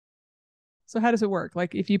So how does it work?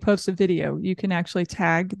 Like if you post a video, you can actually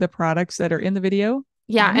tag the products that are in the video.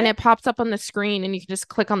 Yeah, and it pops up on the screen and you can just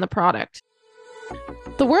click on the product.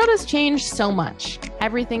 The world has changed so much.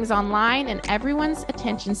 Everything's online and everyone's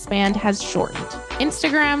attention span has shortened.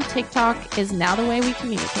 Instagram, TikTok is now the way we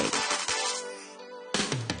communicate.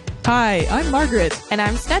 Hi, I'm Margaret. And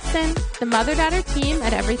I'm Stetson, the mother-daughter team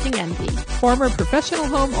at Everything Envy. Former professional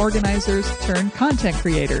home organizers turned content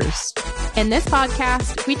creators. In this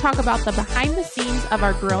podcast, we talk about the behind the scenes of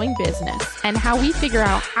our growing business and how we figure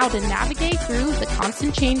out how to navigate through the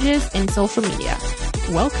constant changes in social media.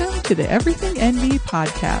 Welcome to the Everything Envy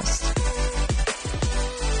podcast.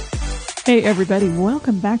 Hey, everybody.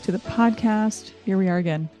 Welcome back to the podcast. Here we are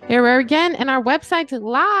again. Here we are again, and our website's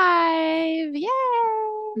live. Yay!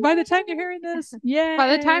 By the time you're hearing this, yay!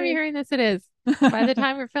 By the time you're hearing this, it is. By the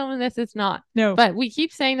time we're filming this, it's not. No. But we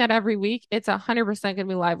keep saying that every week. It's 100% going to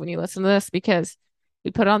be live when you listen to this because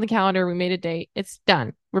we put it on the calendar. We made a date. It's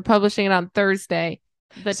done. We're publishing it on Thursday,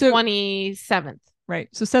 the 27th. Right.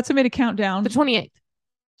 So Stetson made a countdown. The 28th.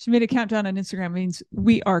 She made a countdown on Instagram. It means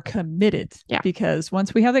we are committed. Yeah. Because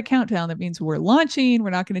once we have that countdown, that means we're launching.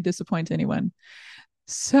 We're not going to disappoint anyone.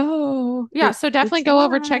 So yeah. So definitely go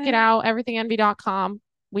over, check it out. Everythingenvy.com.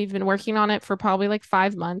 We've been working on it for probably like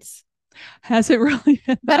 5 months. Has it really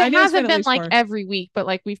been? But it hasn't been like every week, but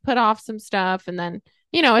like we've put off some stuff and then,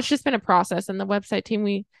 it's just been a process. And the website team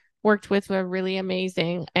we worked with were really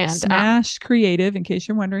amazing. And Smash Creative, in case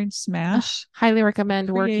you're wondering, Smash. Highly recommend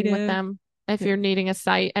working with them if you're needing a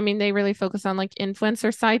site. I mean, they really focus on like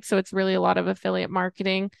influencer sites. So it's really a lot of affiliate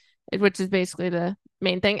marketing, which is basically the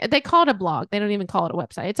main thing. They call it a blog. They don't even call it a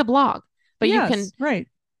website. It's a blog, but you can. Right.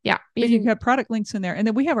 Yeah. You can have product links in there. And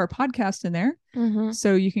then we have our podcast in there. Mm-hmm.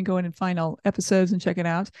 So you can go in and find all episodes and check it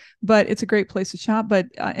out. But it's a great place to shop. But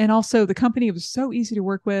and also the company was so easy to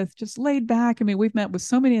work with, just laid back. I mean, we've met with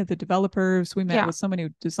so many of the developers. We met with someone who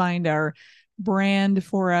designed our brand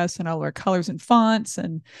for us and all our colors and fonts.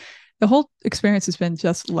 And the whole experience has been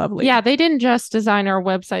just lovely. Yeah. They didn't just design our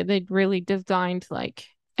website. They really designed like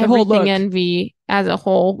Everything Envy as a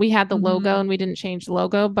whole. We had the logo and we didn't change the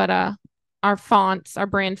logo, but our fonts, our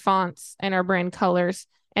brand fonts and our brand colors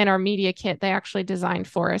and our media kit, they actually designed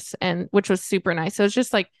for us, and which was super nice. So it's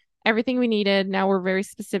just like everything we needed. Now we're very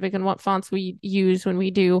specific in what fonts we use when we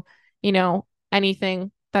do,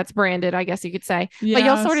 anything that's branded, I guess you could say. Yes. But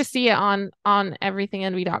you'll sort of see it on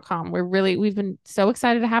everythingenvy.com. We've been so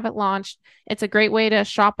excited to have it launched. It's a great way to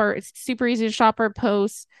shop it's super easy to shop our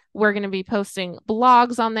posts. We're going to be posting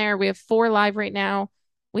blogs on there. We have 4 live right now.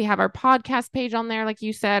 We have our podcast page on there, like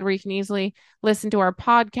you said, where you can easily listen to our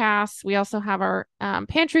podcasts. We also have our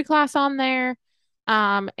pantry class on there,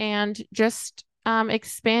 and just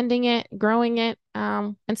expanding it, growing it,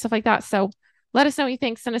 and stuff like that. So let us know what you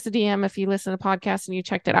think. Send us a DM if you listen to the podcast and you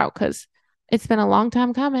checked it out, because it's been a long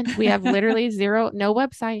time coming. We have literally no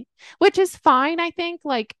website, which is fine. I think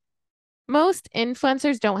like most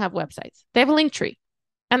influencers don't have websites. They have a link tree,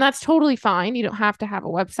 and that's totally fine. You don't have to have a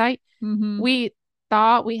website. Mm-hmm. We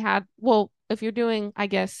thought we had, if you're doing, I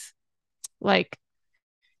guess, like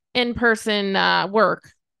in-person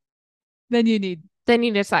work, then you need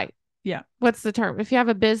a site. Yeah. What's the term? If you have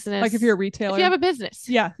a business, like if you're a retailer, if you have a business,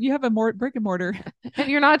 yeah, you have a brick and mortar, and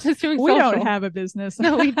you're not just doing we social. don't have a business.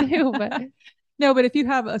 No, we do, but no, but if you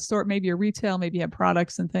have a store, maybe a retail, maybe you have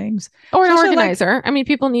products and things, or an organizer. I mean,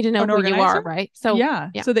 people need to know who you are, right? So yeah,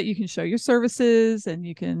 so that you can show your services and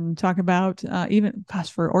you can talk about even, gosh,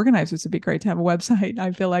 for organizers, it'd be great to have a website.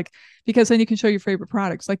 I feel like, because then you can show your favorite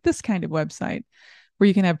products, like this kind of website where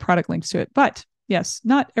you can have product links to it. But yes,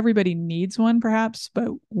 not everybody needs one, perhaps, but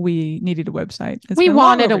we needed a website. We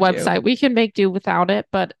wanted a website. We can make do without it,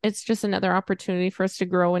 but it's just another opportunity for us to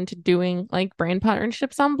grow into doing like brand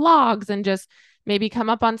partnerships on blogs and just maybe come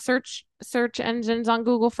up on search engines on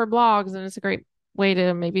Google for blogs. And it's a great way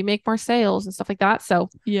to maybe make more sales and stuff like that. So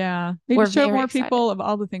yeah, maybe show more people of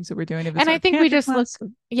all the things that we're doing. And I think we just look,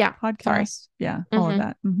 podcast, all of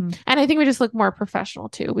that. Mm-hmm. And I think we just look more professional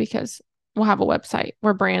too, because we'll have a website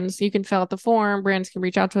where you can fill out the form, brands can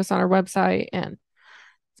reach out to us on our website, and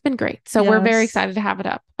it's been great. So we're very excited to have it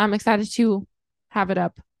up. I'm excited to have it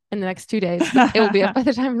up in the next 2 days. It will be up by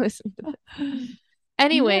the time you listen to it.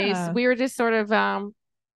 Anyways, we were just sort of,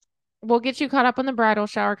 we'll get you caught up on the bridal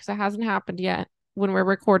shower because it hasn't happened yet when we're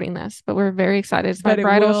recording this, but we're very excited. It's my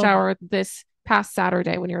bridal shower this past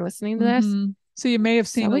Saturday when you're listening to this. So you may have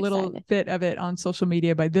seen a little bit of it on social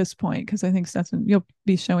media by this point, because I think Stetson, you'll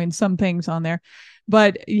be showing some things on there.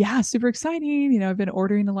 But yeah, super exciting. I've been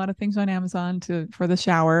ordering a lot of things on Amazon for the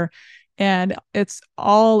shower, And it's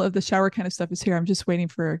all of the shower kind of stuff is here. I'm just waiting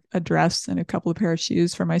for a dress and a couple of pair of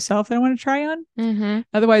shoes for myself that I want to try on. Mm-hmm.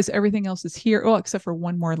 Otherwise, everything else is here. Oh, except for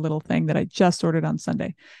one more little thing that I just ordered on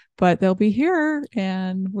Sunday. But they'll be here,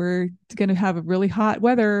 and we're going to have a really hot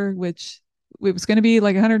weather, which it was going to be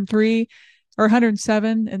like 103 or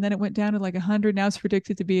 107, and then it went down to like 100. Now it's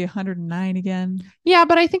predicted to be 109 again. Yeah,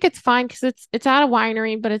 but I think it's fine because it's at a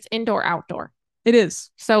winery, but it's indoor outdoor. It is.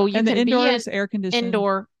 So you and can the indoor be is air conditioned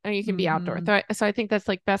indoor, and you can be outdoor. So I think that's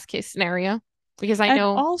like best case scenario, because I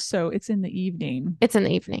know also it's in the evening. It's in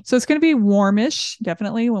the evening, so it's going to be warmish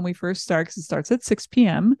definitely when we first start, because it starts at 6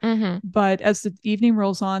 p.m. Mm-hmm. But as the evening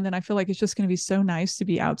rolls on, then I feel like it's just going to be so nice to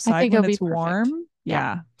be outside when it's warm.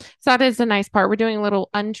 Yeah. So that is the nice part. We're doing a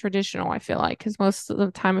little untraditional, I feel like, because most of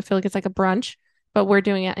the time I feel like it's like a brunch, but we're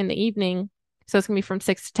doing it in the evening. So it's going to be from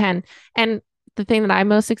 6 to 10. And the thing that I'm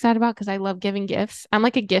most excited about, because I love giving gifts. I'm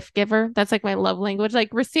like a gift giver. That's like my love language. Like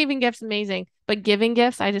receiving gifts, amazing. But giving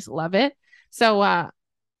gifts, I just love it. So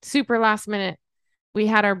super last minute, we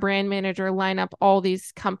had our brand manager line up all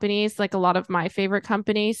these companies, like a lot of my favorite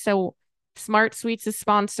companies. So Smart Sweets is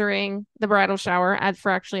sponsoring the bridal shower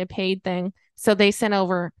for actually a paid thing. So they sent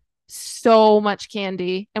over so much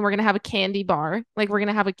candy, and we're going to have a candy bar. Like we're going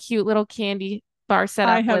to have a cute little candy bar set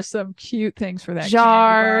up. I have some cute things for that.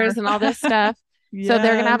 Jars and all this stuff. Yes. So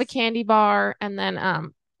they're going to have a candy bar, and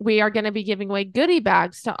then we are going to be giving away goodie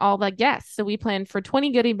bags to all the guests. So we planned for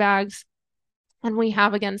 20 goodie bags, and we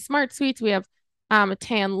have, again, Smart Sweets. We have a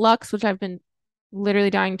Tan Luxe, which I've been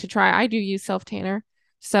literally dying to try. I do use self tanner.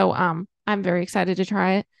 So I'm very excited to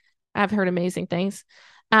try it. I've heard amazing things.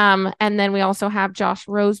 And then we also have Josh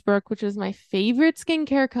Rosebrook, which is my favorite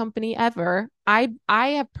skincare company ever. I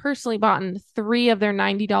have personally bought 3 of their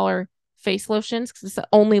 $90 face lotions because it's the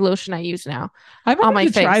only lotion I use now. I'm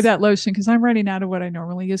going to try that lotion because I'm running out of what I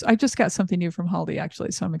normally use. I just got something new from Haldi,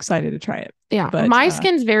 actually, so I'm excited to try it. Yeah, but my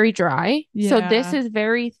skin's very dry, so this is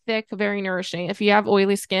very thick, very nourishing. If you have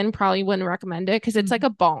oily skin, probably wouldn't recommend it because it's like a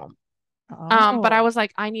balm. But I was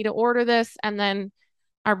like, I need to order this, and then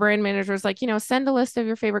our brand manager was like, send a list of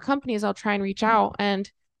your favorite companies. I'll try and reach out. And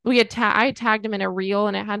we had I tagged him in a reel,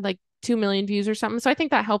 and it had like 2 million views or something. So I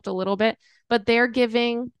think that helped a little bit. But they're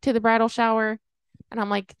giving to the bridal shower, and I'm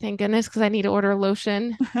like, thank goodness, because I need to order a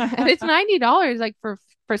lotion. And it's $90 like for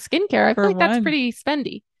skincare. I feel like that's pretty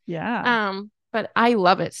spendy. Yeah. But I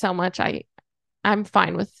love it so much. I'm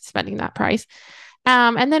fine with spending that price.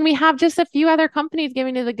 And then we have just a few other companies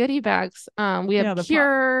giving to the goodie bags. We have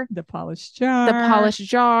Pure, the Polished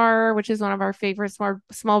Jar, which is one of our favorite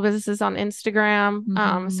small businesses on Instagram.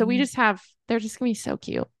 Mm-hmm. So they're just gonna be so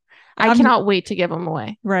cute. I cannot wait to give them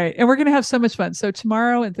away. Right. And we're going to have so much fun. So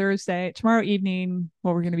tomorrow evening,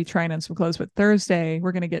 well, we're going to be trying on some clothes, but Thursday,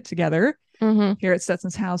 we're going to get together here at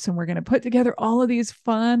Stetson's house, and we're going to put together all of these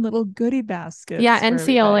fun little goodie baskets. Yeah.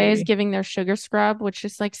 NCLA is giving their sugar scrub, which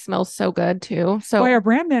just like smells so good too. So our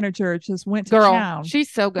brand manager just went to town. She's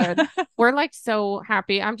so good. We're like so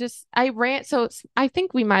happy. So I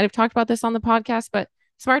think we might have talked about this on the podcast, but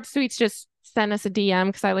Smart Sweets just sent us a DM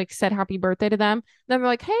because I like said happy birthday to them. Then they're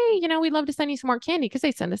like, hey, we'd love to send you some more candy, because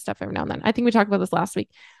they send us stuff every now and then. I think we talked about this last week.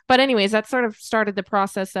 But anyways, that sort of started the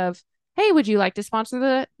process of, hey, would you like to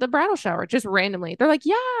sponsor the bridal shower? Just randomly. They're like,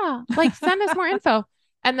 yeah, like send us more info.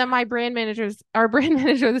 And then our brand manager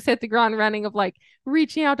has hit the ground running of like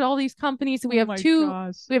reaching out to all these companies. So we have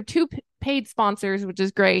two paid sponsors, which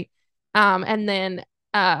is great. And then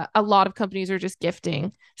a lot of companies are just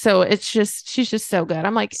gifting. So she's just so good.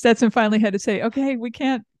 I'm like, Stetson finally had to say, okay, we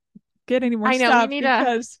can't get any more stuff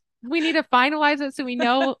we need to finalize it so we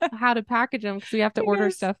know how to package them, because we have to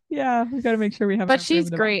order stuff. Yeah, we got to make sure we have. But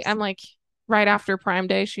she's great. I'm like, right after Prime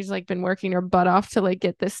Day, she's like been working her butt off to like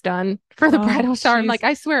get this done for the bridal shower. I'm like,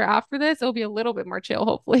 I swear after this it'll be a little bit more chill,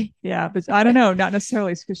 hopefully. Yeah, but I don't know, not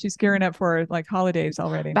necessarily, because she's gearing up for like holidays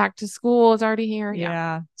already. Back to school is already here.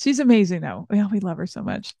 Yeah. She's amazing though. Yeah, we love her so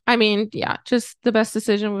much. I mean, yeah, just the best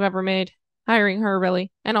decision we've ever made, hiring her,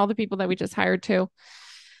 really, and all the people that we just hired too.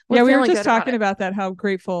 We were just talking about that, how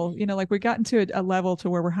grateful, like we got into a level to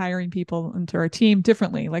where we're hiring people into our team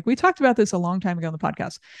differently. Like we talked about this a long time ago on the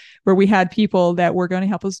podcast, where we had people that were going to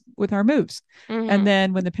help us with our moves. And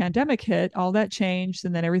then when the pandemic hit, all that changed,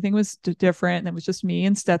 and then everything was different. And it was just me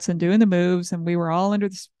and Stetson doing the moves, and we were all under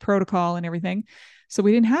this protocol and everything. So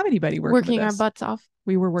we didn't have anybody working our butts off.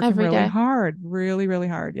 We were working really hard, really, really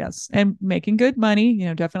hard. Yes. And making good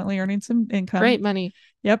money, definitely earning some income. Great money.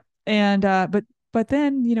 Yep. And, but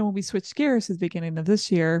then, when we switched gears at the beginning of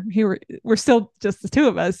this year, we're still just the two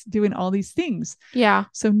of us doing all these things. Yeah.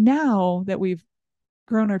 So now that we've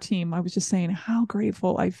grown our team. I was just saying how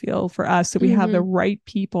grateful I feel for us that we have the right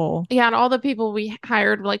people. Yeah, and all the people we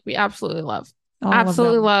hired, like we absolutely love.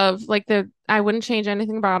 Absolutely love. Like I wouldn't change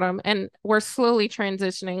anything about them. And we're slowly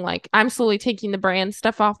transitioning. Like I'm slowly taking the brand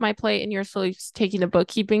stuff off my plate, and you're slowly taking the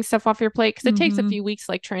bookkeeping stuff off your plate because it takes a few weeks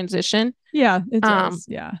like transition. Yeah, it does.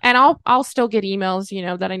 Yeah, and I'll still get emails, you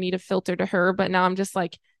know, that I need to filter to her. But now I'm just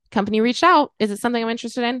like, company reached out. Is it something I'm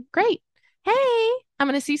interested in? Great. Hey, I'm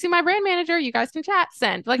going to CC my brand manager. You guys can chat.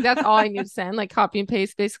 Send. Like that's all I need to send. Like copy and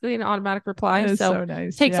paste, basically an automatic reply. So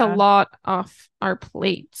nice. Takes a lot off our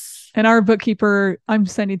plates. And our bookkeeper, I'm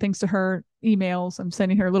sending things to her, emails. I'm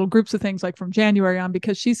sending her little groups of things like from January on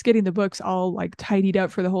because she's getting the books all like tidied up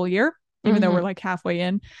for the whole year, even though we're like halfway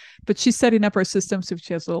in. But she's setting up our system so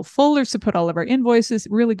she has little folders to put all of our invoices.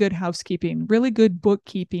 Really good housekeeping, really good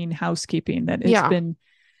bookkeeping, housekeeping that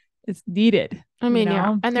it's needed. I mean,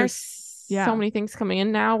 and there's so many things coming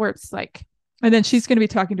in now where it's like, and then she's going to be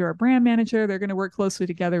talking to our brand manager. They're going to work closely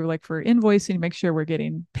together, like for invoicing, make sure we're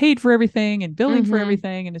getting paid for everything and billing for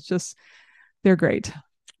everything. And it's just, they're great.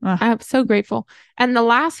 I'm so grateful. And the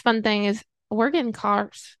last fun thing is we're getting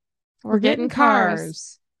cars. We're getting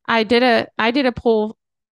cars. I did a poll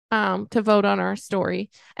to vote on our story,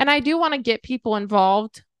 and I do want to get people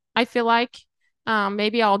involved. I feel like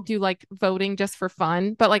maybe I'll do like voting just for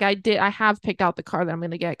fun, but like I have picked out the car that I'm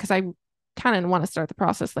going to get because I kind of want to start the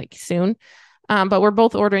process like soon. But we're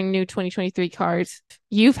both ordering new 2023 cars.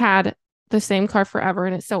 You've had the same car forever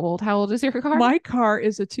and it's so old. How old is your car? My car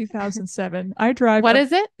is a 2007. I drive. What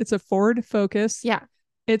is it? It's a Ford Focus. Yeah.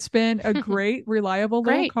 It's been a great, reliable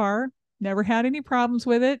little car. Never had any problems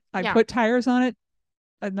with it. I put tires on it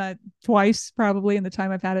twice probably in the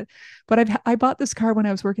time I've had it. But I bought this car when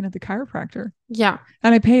I was working at the chiropractor. Yeah.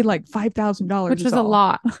 And I paid like $5,000. Which was a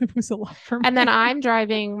lot. It was a lot for me. And then I'm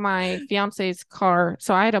driving my fiance's car.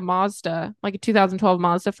 So I had a Mazda, like a 2012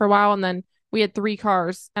 Mazda for a while. And then we had 3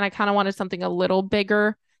 cars and I kind of wanted something a little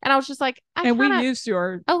bigger. And I was just like, we used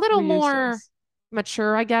a little more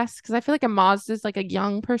mature, I guess. Cause I feel like a Mazda is like a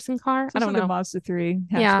young person car. I don't know. The Mazda 3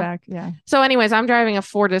 hatchback. Yeah. So anyways, I'm driving a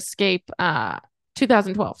Ford Escape,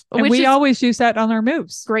 2012. And we always use that on our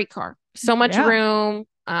moves. Great car. So much room.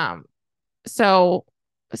 So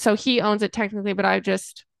he owns it technically, but I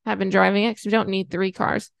just have been driving it because we don't need 3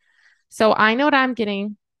 cars. So I know what I'm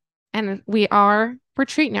getting. And we're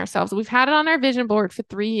treating ourselves. We've had it on our vision board for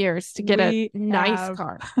 3 years to get a nice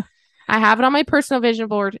car. I have it on my personal vision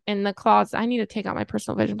board in the closet. I need to take out my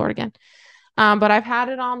personal vision board again. But I've had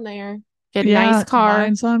it on there. Get a nice car.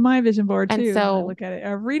 Mine's on my vision board too. And so I look at it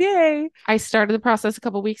every day. I started the process a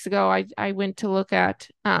couple of weeks ago. I went to look at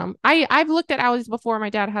I've looked at Audis before. My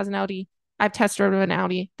dad has an Audi. I've test drove an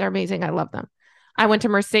Audi. They're amazing. I love them. I went to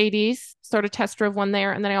Mercedes, sort of test drove one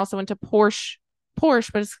there, and then I also went to Porsche,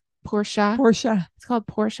 but it's Porsche. It's called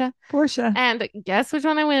Porsche. And guess which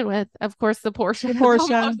one I went with? Of course, the Porsche.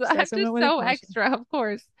 I'm just so extra, of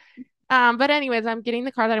course. But anyways, I'm getting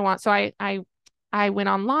the car that I want. So I went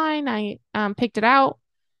online. I picked it out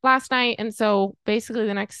last night. And so basically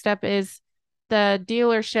the next step is the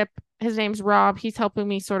dealership. His name's Rob. He's helping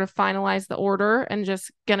me sort of finalize the order and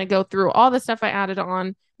just going to go through all the stuff I added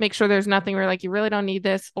on, make sure there's nothing where like, you really don't need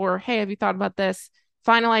this, or, hey, have you thought about this?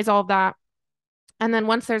 Finalize all of that. And then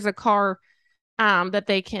once there's a car that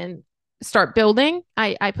they can start building,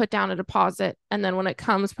 I put down a deposit. And then when it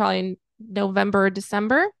comes probably in November or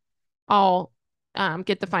December, I'll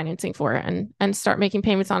get the financing for it and start making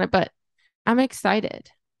payments on it. But I'm excited.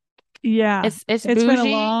 Yeah. It's been a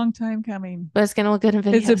long time coming. But it's gonna look good in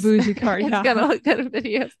videos. It's a bougie car. It's gonna look good in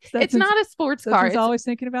videos. It's not a sports car. It's always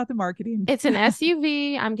thinking about the marketing. It's an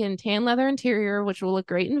SUV. I'm getting tan leather interior, which will look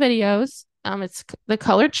great in videos. It's the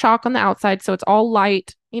colored chalk on the outside, so it's all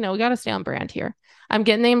light. You know, we gotta stay on brand here. I'm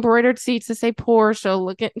getting the embroidered seats to say Porsche, so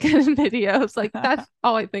look at good in videos. Like that's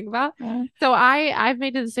all I think about. So I've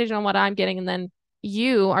made a decision on what I'm getting, and then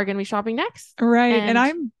you are gonna be shopping next. Right. And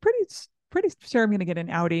I'm pretty sure I'm going to get an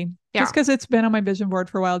Audi just because it's been on my vision board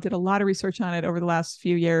for a while. Did a lot of research on it over the last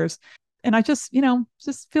few years. And I just,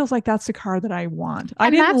 just feels like that's the car that I want. I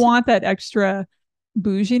didn't want that extra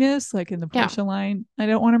bouginess like in the Porsche line. I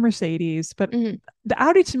don't want a Mercedes, but the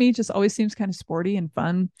Audi to me just always seems kind of sporty and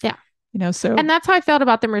fun. Yeah. So. And that's how I felt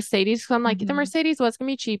about the Mercedes. So I'm like, the Mercedes was going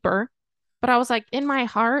to be cheaper, but I was like, in my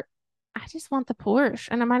heart, I just want the Porsche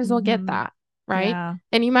and I might as well get that. Right. Yeah.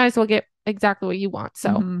 And you might as well get exactly what you want.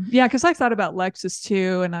 So yeah, because I thought about Lexus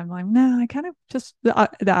too, and I'm like, no, I kind of just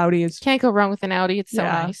the Audi is can't go wrong with an Audi. It's so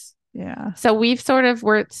nice. Yeah. So we're sort of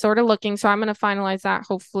looking. So I'm gonna finalize that.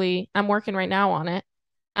 Hopefully, I'm working right now on it.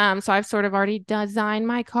 So I've sort of already designed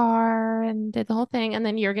my car and did the whole thing, and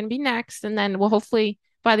then you're gonna be next, and then we'll hopefully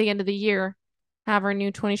by the end of the year have our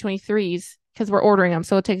new 2023s because we're ordering them.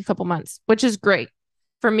 So it'll take a couple months, which is great.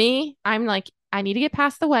 For me, I'm like, I need to get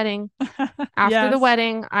past the wedding. After the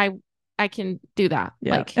wedding, I can do that.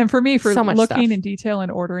 Yeah. Like, and for me, for so much looking stuff. in detail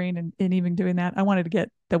and ordering and even doing that, I wanted to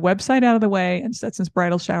get the website out of the way and Stetson's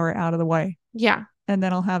bridal shower out of the way. Yeah. And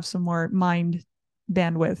then I'll have some more mind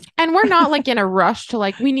bandwidth. And we're not like in a rush to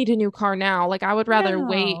like, we need a new car now. Like, I would rather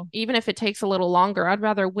wait, No. even if it takes a little longer, I'd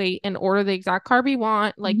rather wait and order the exact car we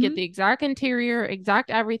want, like get the exact interior,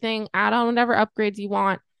 exact everything, add on whatever upgrades you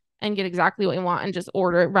want, and get exactly what you want and just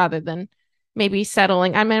order it rather than maybe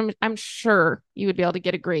settling. I mean, I'm sure you would be able to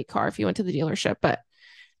get a great car if you went to the dealership, but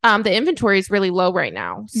the inventory is really low right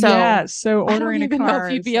now. So yeah, so I don't ordering a even know car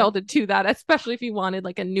if you'd be able to do that, especially if you wanted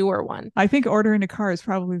like a newer one. I think ordering a car is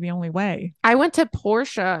probably the only way. I went to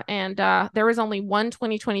Porsche and there was only one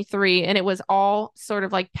 2023 and it was all sort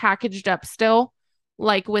of like packaged up still,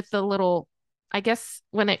 like with the little, I guess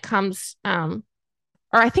when it comes, or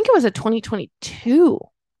I think it was a 2022.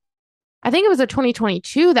 I think it was a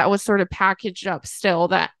 2022 that was sort of packaged up still,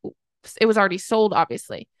 that it was already sold,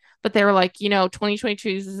 obviously. But they were like, 2022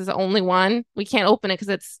 is the only one. We can't open it because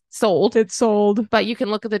it's sold. It's sold. But you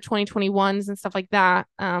can look at the 2021s and stuff like that.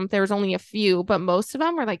 There was only a few, but most of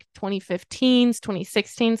them were like 2015s,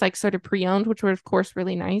 2016s, like sort of pre-owned, which were of course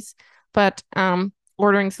really nice. But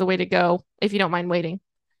ordering's the way to go if you don't mind waiting.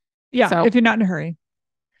 Yeah, so, if you're not in a hurry.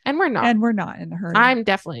 And we're not. And we're not in a hurry. I'm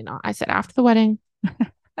definitely not. I said after the wedding.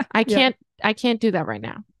 I can't do that right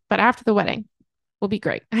now. But after the wedding will be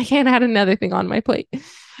great. I can't add another thing on my plate.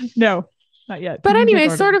 No, not yet. But anyway,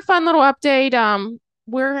 sort of fun little update.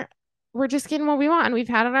 We're just getting what we want, and we've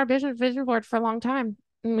had on our vision board for a long time,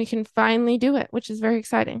 and we can finally do it, which is very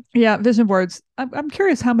exciting. Yeah, vision boards. I'm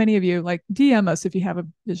curious how many of you like DM us if you have a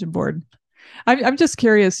vision board. I'm just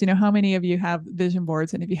curious, how many of you have vision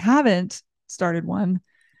boards, and if you haven't started one,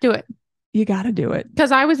 do it. You got to do it.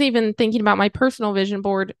 Because I was even thinking about my personal vision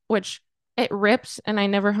board, which it rips and I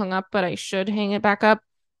never hung up, but I should hang it back up.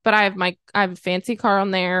 But I have a fancy car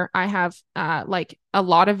on there. I have like a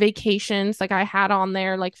lot of vacations like I had on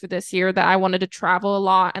there like for this year that I wanted to travel a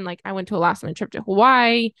lot. And like I went to a last minute trip to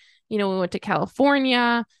Hawaii. We went to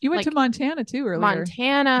California. You went to Montana too earlier.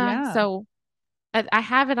 Montana. Yeah. So I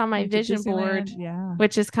have it on my vision board,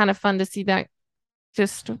 which is kind of fun to see that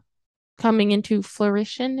just coming into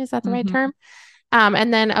fruition. Is that the right term?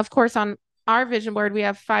 And then of course on our vision board, we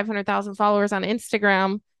have 500,000 followers on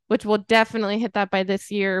Instagram, which will definitely hit that by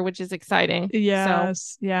this year, which is exciting.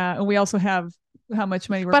 Yes. So, yeah. And we also have how much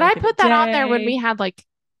money we're But I put that on there when we had like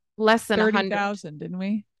less than 30,000, didn't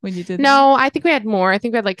we? When you did No, I think we had more. I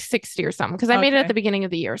think we had like 60 or something because I made it at the beginning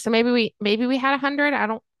of the year. So maybe we had 100.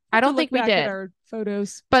 I don't think we did. Our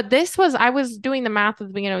photos. But I was doing the math at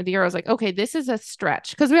the beginning of the year. I was like, okay, this is a stretch.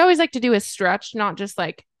 Because we always like to do a stretch, not just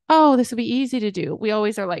like, oh, this would be easy to do. We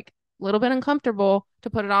always are like a little bit uncomfortable to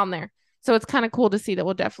put it on there. So it's kind of cool to see that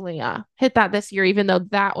we'll definitely hit that this year, even though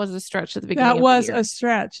that was a stretch at the beginning. That was a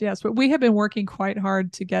stretch, yes. But we have been working quite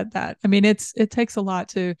hard to get that. I mean, it takes a lot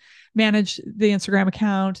to manage the Instagram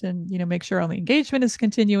account and, make sure all the engagement is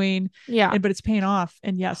continuing. Yeah. But it's paying off.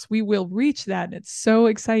 And yes, we will reach that. And it's so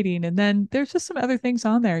exciting. And then there's just some other things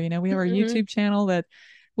on there. We have our YouTube channel that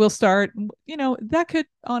will start, that could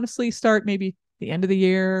honestly start maybe the end of the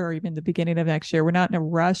year or even the beginning of next year. We're not in a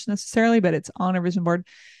rush necessarily, but it's on our vision board.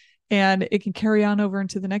 And it can carry on over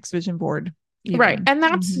into the next vision board. Even. Right. And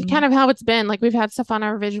that's kind of how it's been. Like we've had stuff on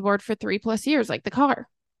our vision board for 3+ years, like the car.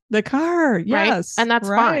 The car, yes. Right? And that's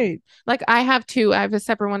fine. Like I have two. I have a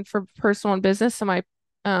separate one for personal and business. So my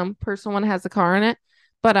personal one has the car in it.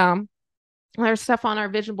 But there's stuff on our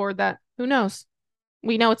vision board that who knows?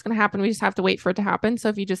 We know it's going to happen. We just have to wait for it to happen. So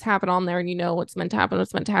if you just have it on there and what's meant to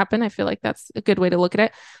happen, I feel like that's a good way to look at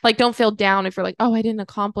it. Like, don't feel down if you're like, oh, I didn't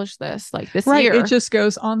accomplish this like this year. It just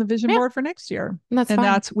goes on the vision board for next year. And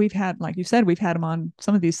that's we've had, like you said, we've had them on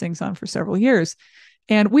some of these things on for several years.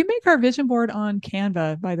 And we make our vision board on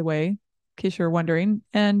Canva, by the way, in case you're wondering.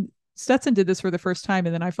 And Stetson did this for the first time,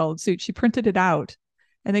 and then I followed suit. She printed it out.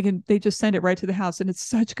 And they just send it right to the house, and it's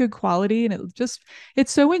such good quality, and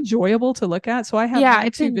it's so enjoyable to look at. So I have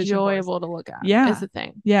it's enjoyable to look at. Yeah, is the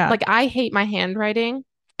thing. Yeah, like I hate my handwriting,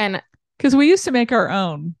 and because we used to make our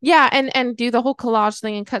own. Yeah, and do the whole collage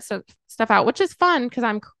thing and cut stuff out, which is fun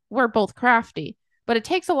because we're both crafty, but it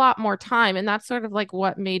takes a lot more time, and that's sort of like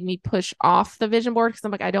what made me push off the vision board because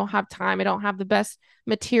I'm like I don't have time, I don't have the best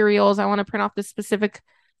materials, I want to print off this specific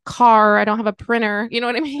car, I don't have a printer, you know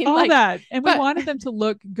what I mean? All that. And we wanted them to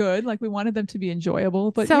look good, like we wanted them to be enjoyable,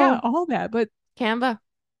 but all that. But Canva.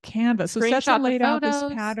 So Stetson laid out this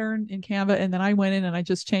pattern in Canva, and then I went in and I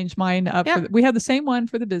just changed mine up. We have the same one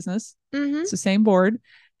for the business. It's the same board,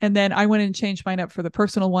 And then I went and changed mine up for the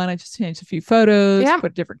personal one. I just changed a few photos,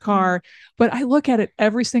 put a different car. But I look at it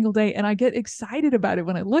every single day and I get excited about it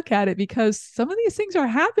when I look at it because some of these things are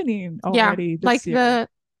happening already this year.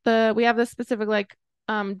 We have this specific like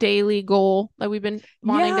daily goal that we've been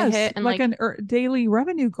wanting to hit, and like an daily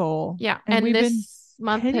revenue goal. Yeah. And we've been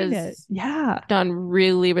month has done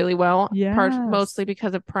really, really well. Mostly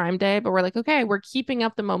because of Prime Day, but we're like, okay, we're keeping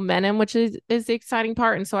up the momentum, which is the exciting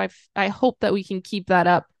part. And so I hope that we can keep that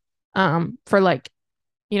up for like,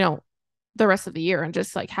 you know, the rest of the year and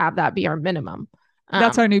just like have that be our minimum.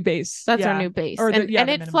 That's our new base. That's our new base. And it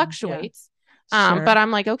minimum. Fluctuates. Sure. But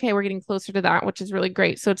I'm like, okay, we're getting closer to that, which is really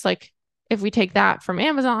great. So it's like, if we take that from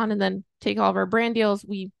Amazon and then take all of our brand deals,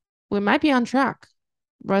 we might be on track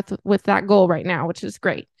with that goal right now, which is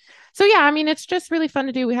great. So yeah, I mean, it's just really fun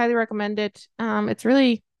to do. We highly recommend it. It's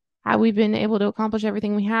really how we've been able to accomplish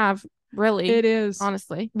everything we have. Really, it is.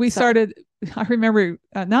 Honestly, we started. I remember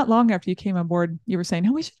not long after you came on board, you were saying,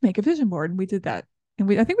 "No, we should make a vision board," and we did that.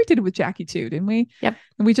 And I think we did it with Jackie too, didn't we? Yep.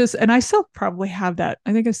 And I still probably have that.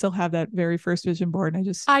 I think I still have that very first vision board. And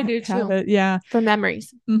I do have too. It. Yeah. For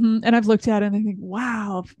memories. Mm-hmm. And I've looked at it and I think,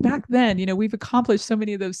 wow, back then, you know, we've accomplished so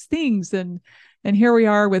many of those things, and here we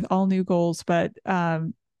are with all new goals. But gosh,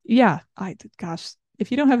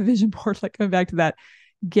 if you don't have a vision board, like going back to that,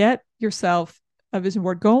 get yourself a vision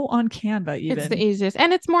board. Go on Canva even. It's the easiest.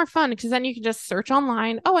 And it's more fun because then you can just search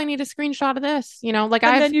online. Oh, I need a screenshot of this. You know, like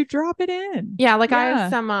then you drop it in. Yeah, like I have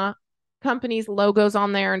some companies' logos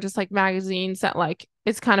on there and just like magazines that like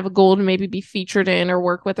it's kind of a goal to maybe be featured in or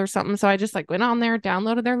work with or something. So I just like went on there,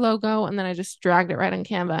 downloaded their logo, and then I just dragged it right on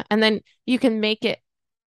Canva. And then you can make it.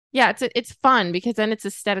 Yeah, it's fun because then it's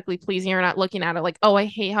aesthetically pleasing. You're not looking at it like, oh, I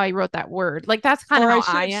hate how I wrote that word. Like that's kind of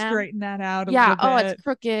how I am. Straighten that out a little bit. Oh, it's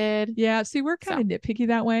crooked. Yeah, see, we're kind of nitpicky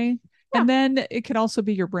that way. Yeah. And then it could also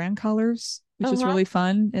be your brand colors, which is really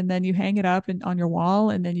fun. And then you hang it up on your wall,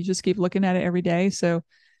 and then you just keep looking at it every day. So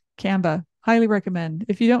Canva, highly recommend.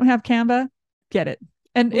 If you don't have Canva, get it.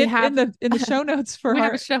 And in the show notes for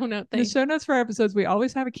our show note thing. The show notes for our episodes, we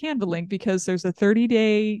always have a Canva link because there's a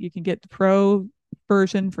 30-day. You can get the pro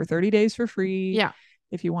version for 30 days for free. Yeah.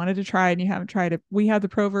 If you wanted to try it and you haven't tried it, we have the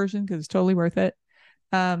pro version because it's totally worth it.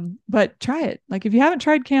 But try it. Like if you haven't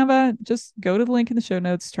tried Canva, just go to the link in the show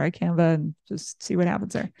notes, try Canva, and just see what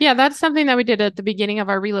happens there. Yeah, that's something that we did at the beginning of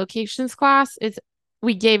our relocations class. Is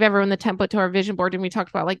we gave everyone the template to our vision board, and we talked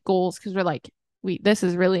about like goals because we're like, this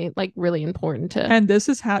is really important to. And this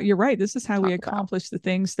is how you're right. This is how we accomplish the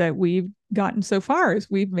things that we've gotten so far. Is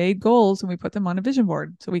we've made goals and we put them on a vision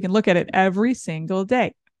board so we can look at it every single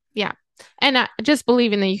day. Yeah, and just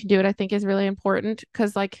believing that you can do it, I think, is really important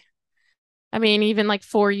because like. I mean, even like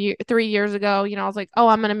 3 years ago, you know, I was like, oh,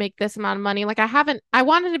 I'm going to make this amount of money. Like I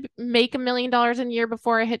wanted to make $1 million in a year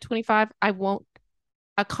before I hit 25. I won't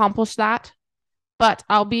accomplish that, but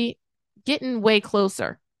I'll be getting way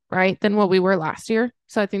closer, right, than what we were last year.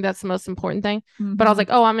 So I think that's the most important thing. Mm-hmm. But I was like,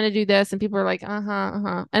 oh, I'm going to do this. And people are like,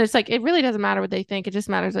 And it's like, it really doesn't matter what they think. It just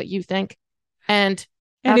matters what you think. And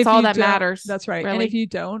that's all that matters. That's right. Really. And if you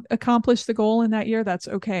don't accomplish the goal in that year, that's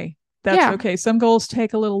okay. That's okay. Some goals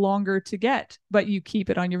take a little longer to get, but you keep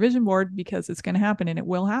it on your vision board because it's going to happen, and it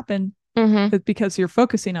will happen because you're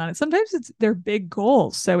focusing on it. Sometimes they're big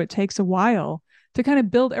goals, so it takes a while to kind of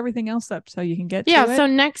build everything else up so you can get to it. So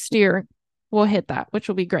next year we'll hit that, which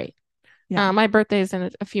will be great. Yeah. My birthday is in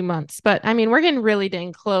a few months, but I mean, we're getting really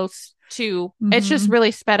dang close to, it's just really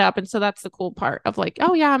sped up. And so that's the cool part of like,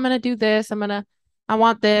 oh yeah, I'm going to do this. I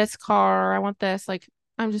want this car. I want this. Like,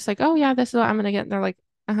 I'm just like, oh yeah, this is what I'm going to get. And they're like,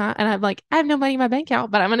 and I'm like, I have no money in my bank account,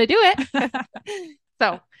 but I'm going to do it.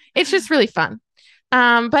 So it's just really fun.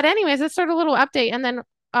 But anyways, let's start a little update. And then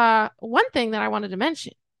one thing that I wanted to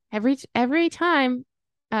mention every time,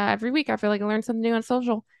 every week, I feel like I learn something new on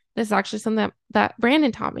social. This is actually something that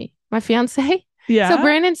Brandon taught me, my fiance. Yeah. So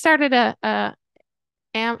Brandon started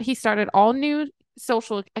he started all new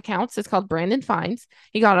social accounts. It's called Brandon Finds.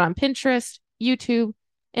 He got it on Pinterest, YouTube,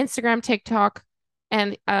 Instagram, TikTok,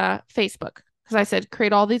 and Facebook. Because I said,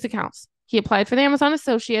 create all these accounts. He applied for the Amazon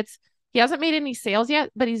Associates. He hasn't made any sales yet,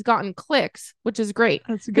 but he's gotten clicks, which is great.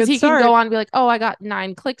 That's a good start. Because he can go on and be like, oh, I got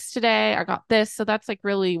 9 clicks today. I got this. So that's like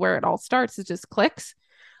really where it all starts, is just clicks.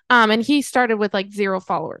 And he started with like 0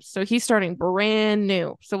 followers. So he's starting brand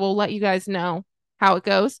new. So we'll let you guys know how it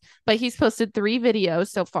goes. But he's posted 3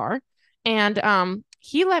 videos so far. And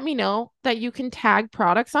he let me know that you can tag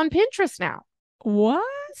products on Pinterest now. What?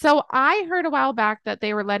 So I heard a while back that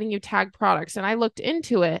they were letting you tag products, and I looked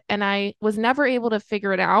into it and I was never able to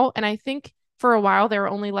figure it out. And I think for a while they were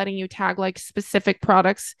only letting you tag like specific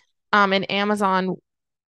products. And Amazon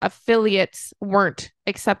affiliates weren't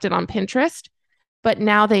accepted on Pinterest. but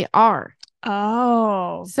now they are.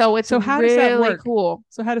 Oh, so it's how does that really work? cool.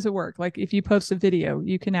 So how does it work? Like if you post a video,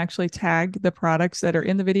 you can actually tag the products that are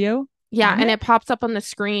in the video. Yeah, and it pops up on the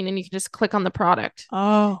screen and you can just click on the product.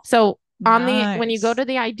 Oh, so on nice. when you go to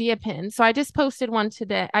the idea pin, so I just posted one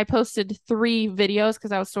today. I posted 3 videos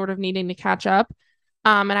because I was sort of needing to catch up.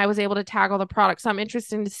 And I was able to tag all the products. So I'm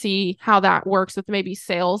interested to see how that works with maybe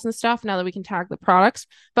sales and stuff now that we can tag the products.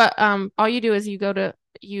 But all you do is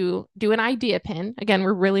you do an idea pin. Again,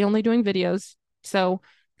 we're really only doing videos. So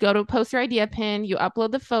go to post your idea pin, you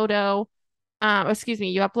upload the photo, you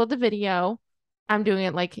upload the video. I'm doing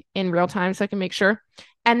it like in real time so I can make sure.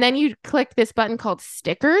 And then you click this button called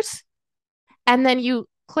stickers. And then you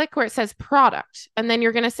click where it says product. And then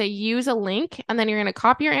you're going to say use a link. And then you're going to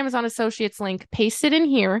copy your Amazon Associates link, paste it in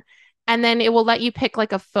here. And then it will let you pick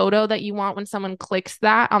like a photo that you want when someone clicks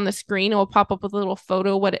that on the screen. It will pop up with a little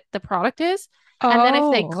photo what the product is. And then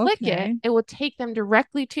if they click it will take them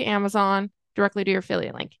directly to Amazon, directly to your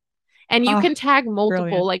affiliate link. And you can tag multiple.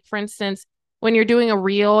 Brilliant. Like, for instance, when you're doing a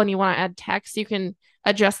reel and you want to add text, you can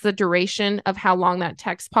adjust the duration of how long that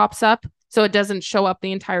text pops up so it doesn't show up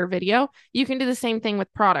the entire video. You can do the same thing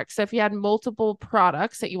with products. So if you had multiple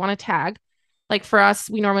products that you want to tag, like for us,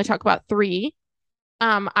 we normally talk about 3.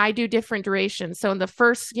 I do different durations. So in the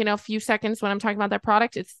first, few seconds when I'm talking about that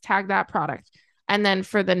product, it's tag that product. And then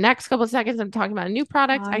for the next couple of seconds, I'm talking about a new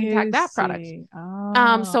product. I can tag that product.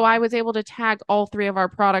 So I was able to tag all 3 of our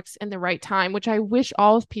products in the right time, which I wish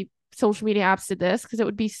all social media apps did this because it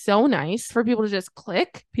would be so nice for people to just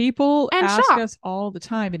click. People ask us all the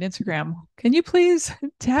time in Instagram, can you please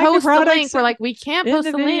tag post the link? We're like, we can't post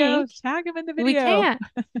the link. Tag them in the video. We can't.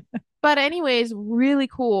 But anyways, really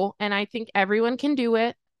cool. And I think everyone can do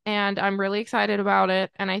it. And I'm really excited about it.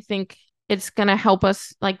 And I think it's going to help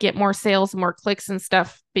us like get more sales, more clicks and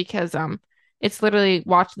stuff because it's literally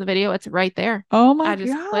watch the video. It's right there. Oh my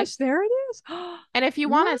gosh, there it is. And if you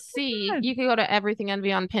want to see, you can go to Everything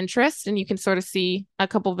Envy on Pinterest and you can sort of see a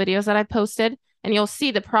couple videos that I posted and you'll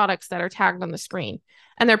see the products that are tagged on the screen.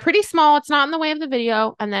 And they're pretty small. It's not in the way of the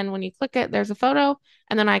video. And then when you click it, there's a photo.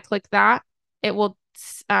 And then I click that. It will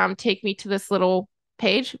take me to this little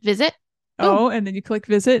page, visit. Oh, and then you click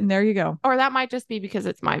visit and there you go. Or that might just be because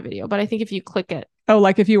it's my video. But I think if you click it. Oh,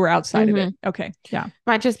 like if you were outside of it. Okay. Yeah.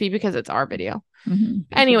 Might just be because it's our video.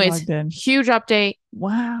 Anyways, huge update.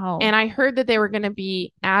 Wow. And I heard that they were going to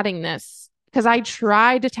be adding this because I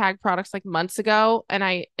tried to tag products like months ago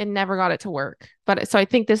and it never got it to work. But so I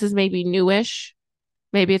think this is maybe newish.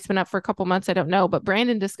 Maybe it's been up for a couple months. I don't know. But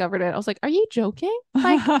Brandon discovered it. I was like, are you joking?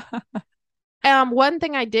 Like, one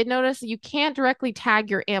thing I did notice, you can't directly tag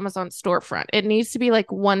your Amazon storefront. It needs to be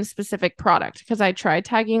like one specific product because I tried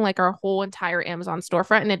tagging like our whole entire Amazon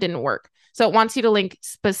storefront and it didn't work. So it wants you to link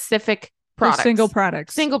specific products.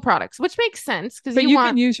 Single products, which makes sense because you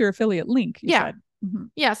can use your affiliate link. Yeah.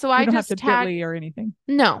 Yeah. So I don't just have to Bitly or anything.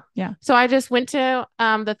 No. Yeah. So I just went to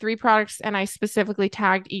the 3 products and I specifically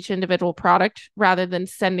tagged each individual product rather than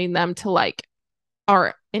sending them to like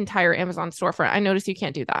our entire Amazon storefront. I noticed you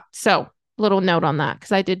can't do that. So little note on that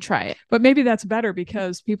because I did try it. But maybe that's better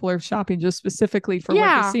because people are shopping just specifically for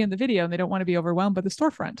what they see in the video and they don't want to be overwhelmed by the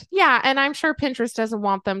storefront. Yeah. And I'm sure Pinterest doesn't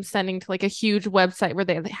want them sending to like a huge website where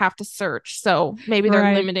they have to search. So maybe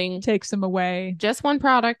they're limiting. Takes them away. Just one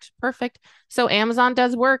product. Perfect. So Amazon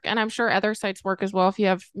does work and I'm sure other sites work as well if you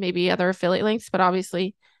have maybe other affiliate links, but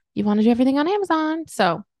obviously you want to do everything on Amazon.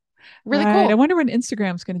 So really cool. I wonder when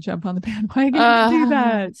Instagram's going to jump on the bandwagon to do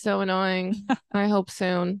that. It's so annoying. I hope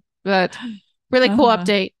soon. But really cool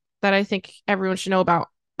update that I think everyone should know about.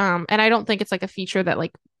 And I don't think it's like a feature that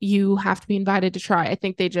like you have to be invited to try. I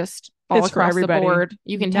think they just all across the board,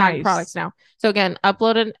 you can tag products now. So again,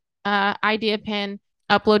 upload an idea pin,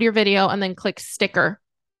 upload your video, and then click sticker.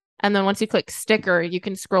 And then once you click sticker, you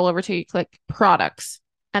can scroll over to you click products,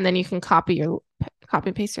 and then you can copy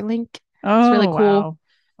and paste your link. It's really cool. Wow.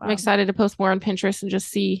 I'm excited to post more on Pinterest and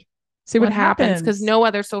just see what happens because no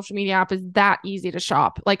other social media app is that easy to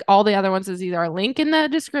shop. Like all the other ones is either a link in the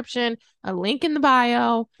description, a link in the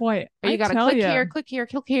bio. Boy, or you got to click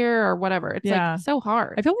here, or whatever. It's like so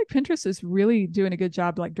hard. I feel like Pinterest is really doing a good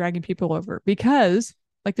job like dragging people over because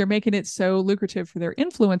like they're making it so lucrative for their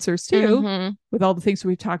influencers too, with all the things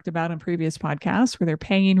we've talked about in previous podcasts where they're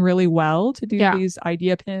paying really well to do these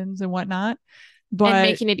idea pins and whatnot. But and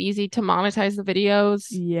making it easy to monetize the videos.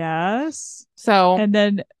 Yes. So and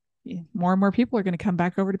then more and more people are going to come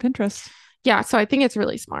back over to Pinterest. Yeah. So I think it's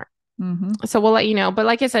really smart. So we'll let you know. But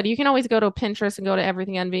like I said, you can always go to Pinterest and go to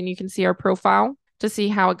Everything Envy and you can see our profile to see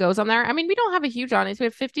how it goes on there. I mean, we don't have a huge audience. We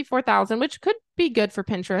have 54,000, which could be good for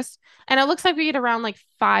Pinterest. And it looks like we get around like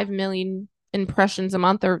 5 million impressions a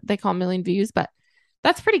month, or they call million views, but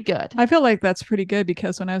That's pretty good. I feel like that's pretty good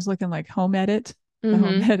because when I was looking like home edit,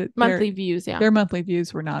 home edit monthly views, their monthly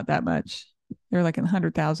views were not that much. They're like in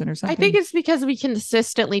 100,000 or something. I think it's because we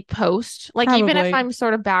consistently post. Like Probably. Even if I'm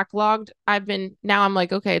sort of backlogged, I'm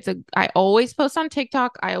like, okay, I always post on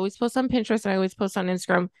TikTok, I always post on Pinterest, and I always post on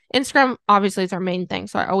Instagram. Instagram obviously is our main thing,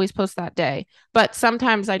 so I always post that day. But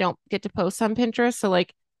sometimes I don't get to post on Pinterest. So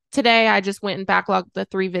like today I just went and backlogged the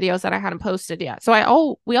 3 videos that I hadn't posted yet.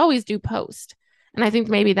 So we always do post. And I think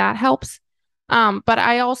maybe that helps. But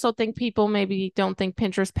I also think people maybe don't think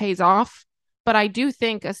Pinterest pays off. But I do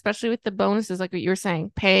think, especially with the bonuses, like what you're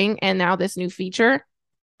saying, paying and now this new feature,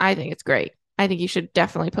 I think it's great. I think you should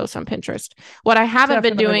definitely post on Pinterest. What I haven't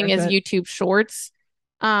been doing is YouTube Shorts.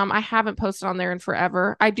 I haven't posted on there in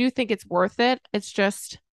forever. I do think it's worth it. It's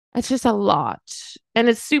just a lot. And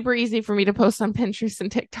it's super easy for me to post on Pinterest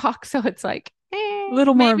and TikTok. So it's like, a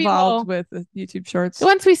little more involved with the YouTube Shorts. It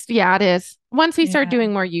is. Once we start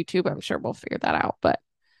doing more YouTube, I'm sure we'll figure that out. But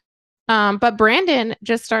Brandon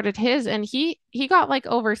just started his, and he got like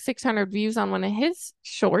over 600 views on one of his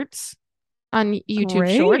shorts on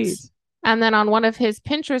YouTube Shorts. And then on one of his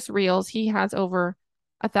Pinterest reels, he has over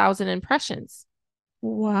 1,000 impressions.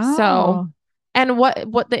 Wow. So, and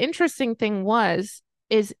what the interesting thing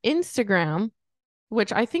is Instagram,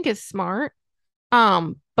 which I think is smart.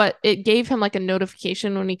 But it gave him like a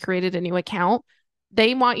notification when he created a new account.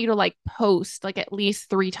 They want you to like post like at least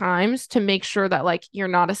 3 times to make sure that like you're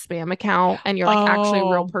not a spam account and you're like actually a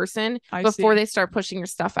real person before they start pushing your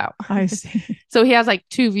stuff out. I see. So he has like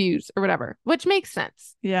 2 views or whatever, which makes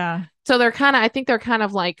sense. Yeah. So I think they're kind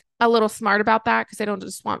of like a little smart about that because they don't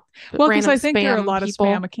just want because I think there are a lot of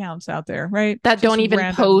spam accounts out there, right? That just don't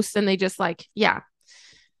even post and they just like, yeah.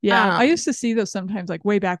 I used to see those sometimes like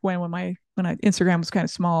way back when Instagram was kind of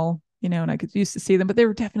small. And I used to see them, but they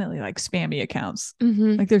were definitely like spammy accounts.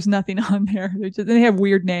 Mm-hmm. Like there's nothing on there. They have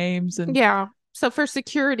weird names and So for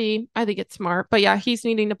security, I think it's smart. But yeah, he's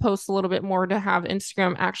needing to post a little bit more to have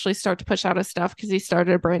Instagram actually start to push out his stuff because he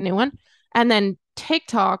started a brand new one. And then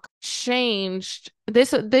TikTok changed.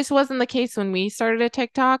 This wasn't the case when we started a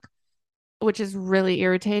TikTok, which is really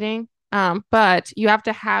irritating. But you have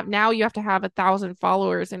to have 1,000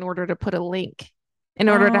 followers in order to put a link, in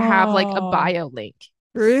order to have like a bio link.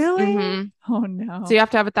 Really? Mm-hmm. Oh no. So you have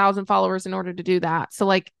to have 1,000 followers in order to do that. So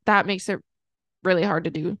like that makes it really hard to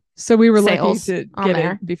do. So we were lucky to get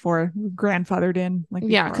it before grandfathered in.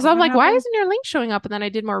 Because I'm like, why isn't your link showing up? And then I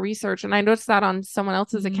did more research and I noticed that on someone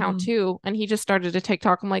else's account too. And he just started a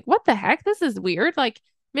TikTok. I'm like, what the heck? This is weird. Like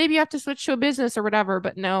maybe you have to switch to a business or whatever,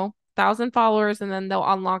 but no, 1,000 followers and then they'll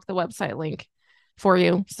unlock the website link for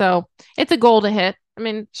you. So it's a goal to hit. I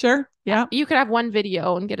mean, sure. Yeah. You could have one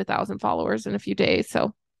video and get 1,000 followers in a few days.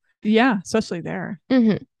 So yeah, especially there.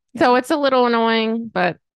 Mm-hmm. Yeah. So it's a little annoying,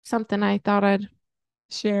 but something I thought I'd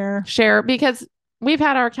share because we've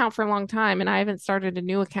had our account for a long time and I haven't started a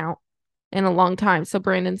new account in a long time. So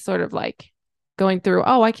Brandon's sort of like going through,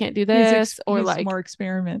 I can't do this or like more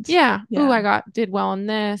experiments. Yeah. I did well on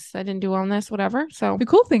this. I didn't do well on this, whatever. So the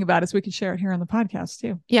cool thing about it is we can share it here on the podcast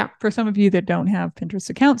too. Yeah. For some of you that don't have Pinterest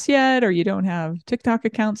accounts yet, or you don't have TikTok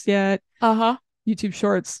accounts yet. YouTube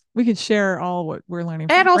Shorts, we can share all what we're learning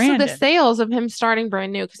from also Brandon. The sales of him starting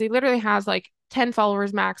brand new because he literally has like 10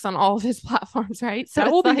 followers max on all of his platforms, right? So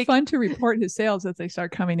that will be fun to report his sales as they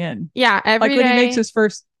start coming in. Yeah, every day, when he makes his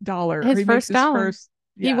first $1. His first $1.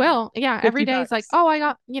 He will. Yeah. Every day $50. it's like, I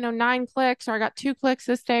got, 9 clicks or I got 2 clicks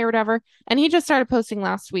this day or whatever. And he just started posting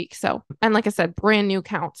last week. So, and like I said, brand new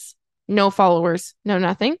accounts, no followers, no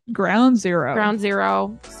nothing. Ground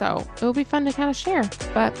zero. So it will be fun to kind of share,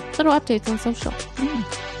 but little updates on social.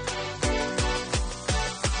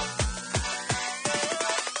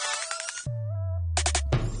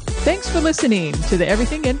 Thanks for listening to the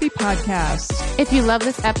Everything Envy podcast. If you love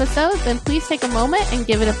this episode, then please take a moment and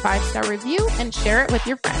give it a 5-star review and share it with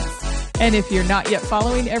your friends. And if you're not yet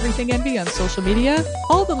following Everything Envy on social media,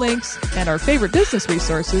 all the links and our favorite business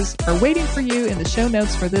resources are waiting for you in the show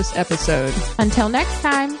notes for this episode. Until next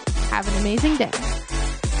time, have an amazing day.